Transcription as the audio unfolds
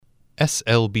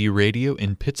SLB Radio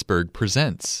in Pittsburgh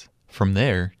presents From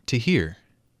There to Here.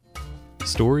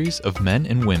 Stories of men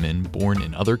and women born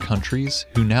in other countries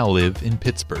who now live in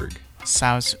Pittsburgh.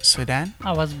 South Sudan.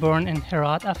 I was born in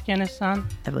Herat, Afghanistan.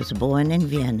 I was born in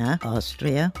Vienna,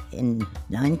 Austria in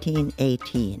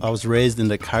 1918. I was raised in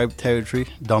the Carib territory.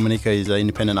 Dominica is an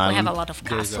independent island. We have a lot of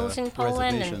castles in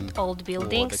Poland and old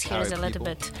buildings. Here is a little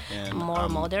bit more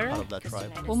modern.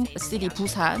 Home city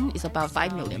Busan is about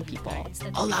 5 million people.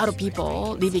 A lot of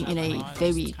people living in a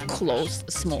very close,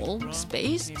 small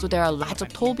space. So there are lots of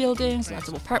tall buildings, lots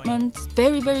of apartments.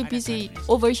 Very, very busy.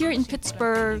 Over here in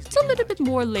Pittsburgh, it's a little bit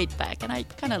more laid back. And I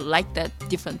kind of like that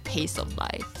different pace of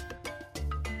life.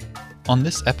 On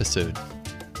this episode,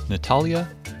 Natalya,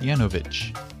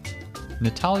 Yanovick.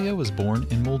 Natalya was born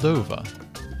in Moldova.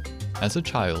 As a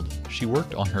child, she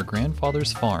worked on her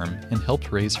grandfather's farm and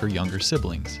helped raise her younger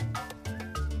siblings.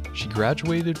 She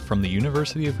graduated from the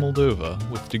University of Moldova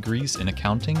with degrees in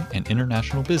accounting and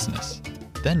international business,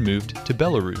 then moved to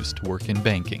Belarus to work in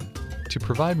banking. To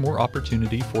provide more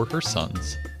opportunity for her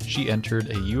sons, she entered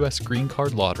a U.S. green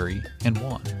card lottery and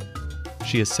won.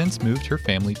 She has since moved her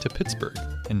family to Pittsburgh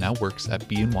and now works at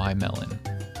B&Y Mellon.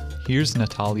 Here's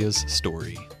Natalya's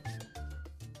story.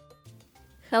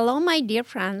 Hello, my dear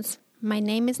friends. My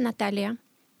name is Natalya.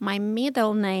 My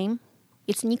middle name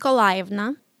is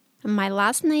Nikolaevna, and my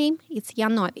last name is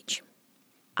Yanovick.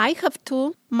 I have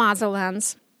two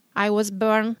motherlands. I was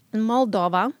born in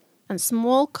Moldova, a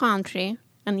small country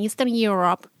in Eastern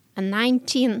Europe, in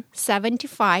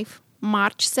 1975,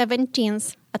 March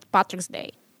 17th at Patrick's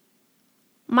Day.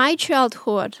 My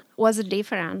childhood was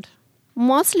different.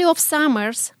 Mostly of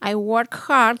summers, I worked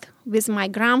hard with my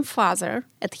grandfather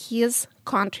at his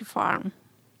country farm.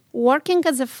 Working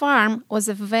at the farm was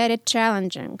very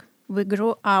challenging. We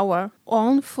grew our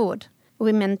own food.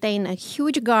 We maintained a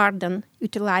huge garden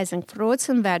utilizing fruits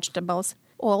and vegetables,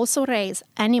 also raised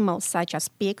animals such as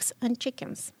pigs and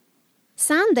chickens.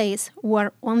 Sundays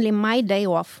were only my day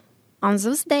off. On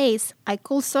those days, I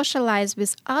could socialize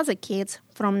with other kids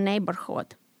from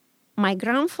neighborhood. My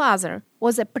grandfather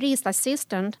was a priest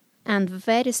assistant and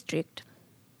very strict.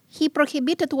 He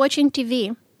prohibited watching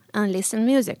TV and listening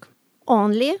music.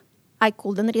 Only I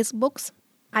couldn't read books.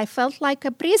 I felt like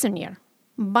a prisoner.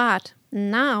 But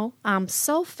now I'm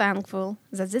so thankful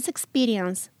that this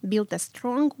experience built a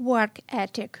strong work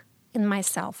ethic in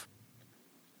myself.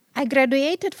 I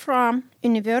graduated from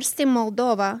University of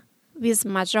Moldova with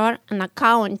major in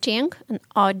accounting and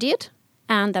audit,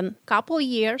 and in a couple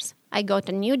years, I got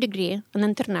a new degree in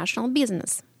international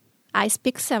business. I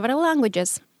speak several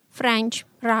languages: French,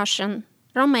 Russian,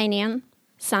 Romanian,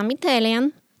 some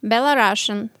Italian,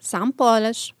 Belarusian, some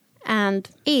Polish, and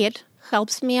it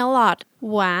helps me a lot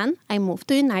when I moved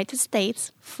to the United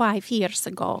States 5 years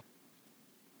ago.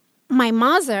 My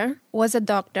mother was a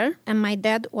doctor and my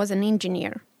dad was an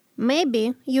engineer.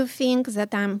 Maybe you think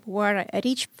that we're a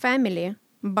rich family,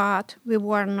 but we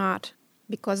were not,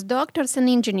 because doctors and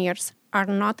engineers are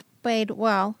not paid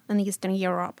well in Eastern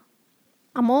Europe.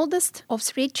 I'm oldest of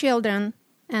 3 children,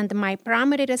 and my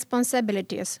primary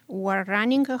responsibilities were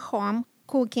running a home,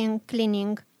 cooking,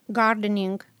 cleaning,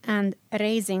 gardening, and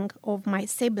raising of my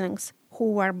siblings,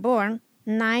 who were born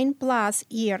 9+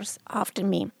 years after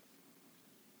me.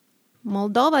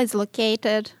 Moldova is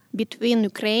located between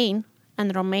Ukraine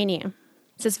and Romania.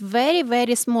 This very,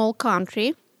 very small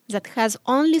country that has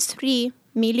only 3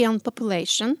 million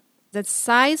population. The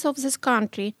size of this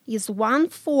country is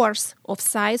 1/4 of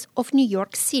size of New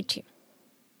York City.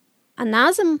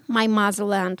 Another my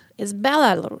motherland is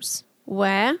Belarus,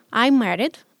 where I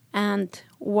married and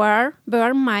where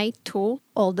were my 2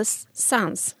 oldest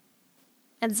sons.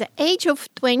 At the age of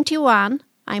 21,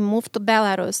 I moved to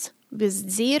Belarus with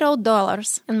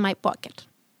 $0 in my pocket.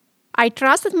 I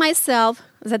trusted myself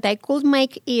that I could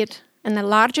make it in a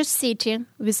larger city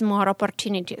with more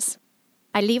opportunities.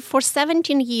 I lived for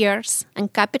 17 years in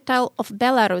capital of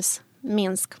Belarus,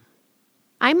 Minsk.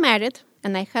 I married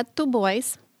and I had 2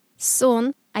 boys.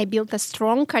 Soon, I built a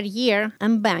strong career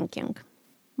in banking.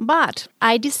 But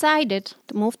I decided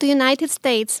to move to the United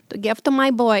States to give to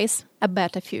my boys a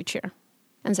better future.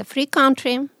 In the free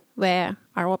country, where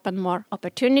are open more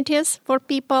opportunities for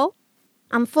people.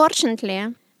 Unfortunately,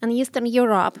 in Eastern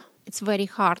Europe, it's very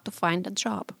hard to find a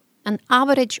job. An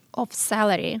average of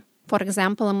salary, for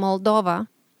example, in Moldova,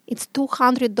 it's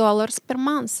 $200 per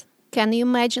month. Can you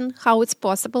imagine how it's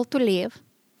possible to live?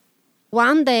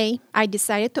 One day, I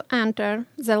decided to enter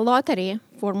the lottery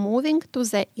for moving to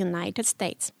the United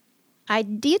States. I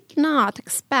did not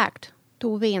expect to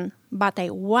win, but I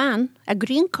won a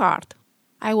green card.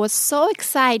 I was so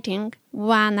excited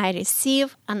when I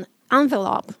received an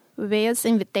envelope with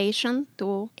invitation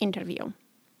to interview.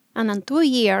 And in 2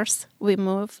 years, we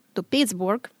moved to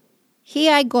Pittsburgh.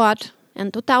 Here I got,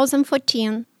 in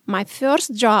 2014, my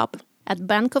first job at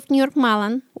Bank of New York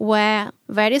Mellon, where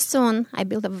very soon I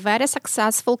built a very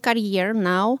successful career.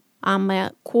 Now I'm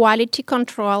a quality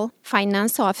control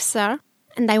finance officer.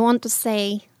 And I want to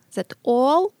say that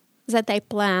all that I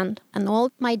planned and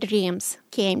all my dreams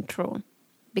came true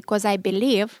because I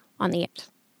believe on it.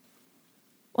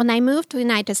 When I moved to the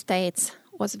United States,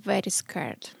 I was very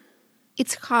scared.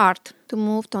 It's hard to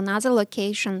move to another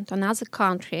location, to another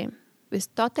country,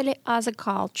 with totally other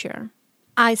culture.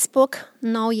 I spoke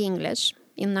no English,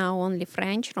 only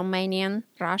French, Romanian,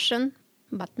 Russian,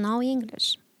 but no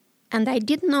English. And I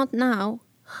did not know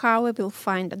how I will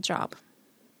find a job.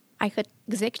 I had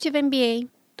executive MBA,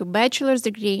 2 bachelor's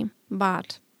degree,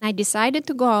 but I decided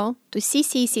to go to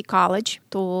CCC College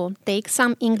to take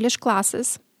some English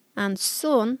classes. And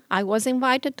soon I was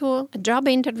invited to a job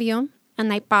interview,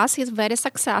 and I passed it very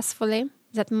successfully.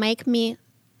 That made me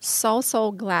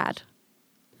so glad.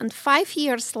 And 5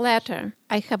 years later,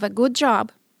 I have a good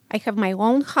job. I have my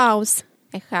own house.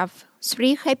 I have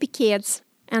 3 happy kids.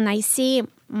 And I see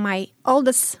my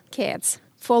oldest kids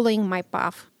following my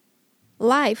path.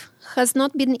 Life has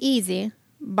not been easy,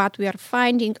 but we are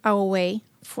finding our way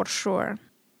for sure.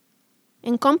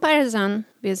 In comparison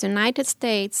with United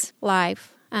States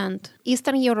life and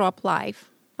Eastern Europe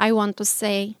life, I want to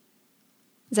say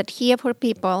that here for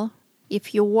people,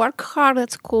 if you work hard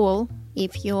at school,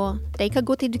 if you take a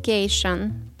good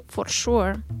education, for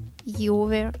sure, you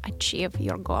will achieve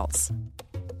your goals.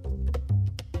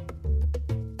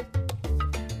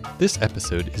 This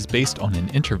episode is based on an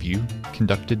interview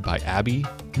conducted by Abby,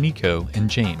 Nico, and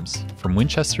James from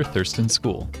Winchester Thurston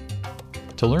School.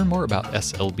 To learn more about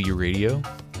SLB Radio,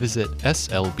 visit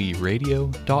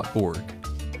slbradio.org.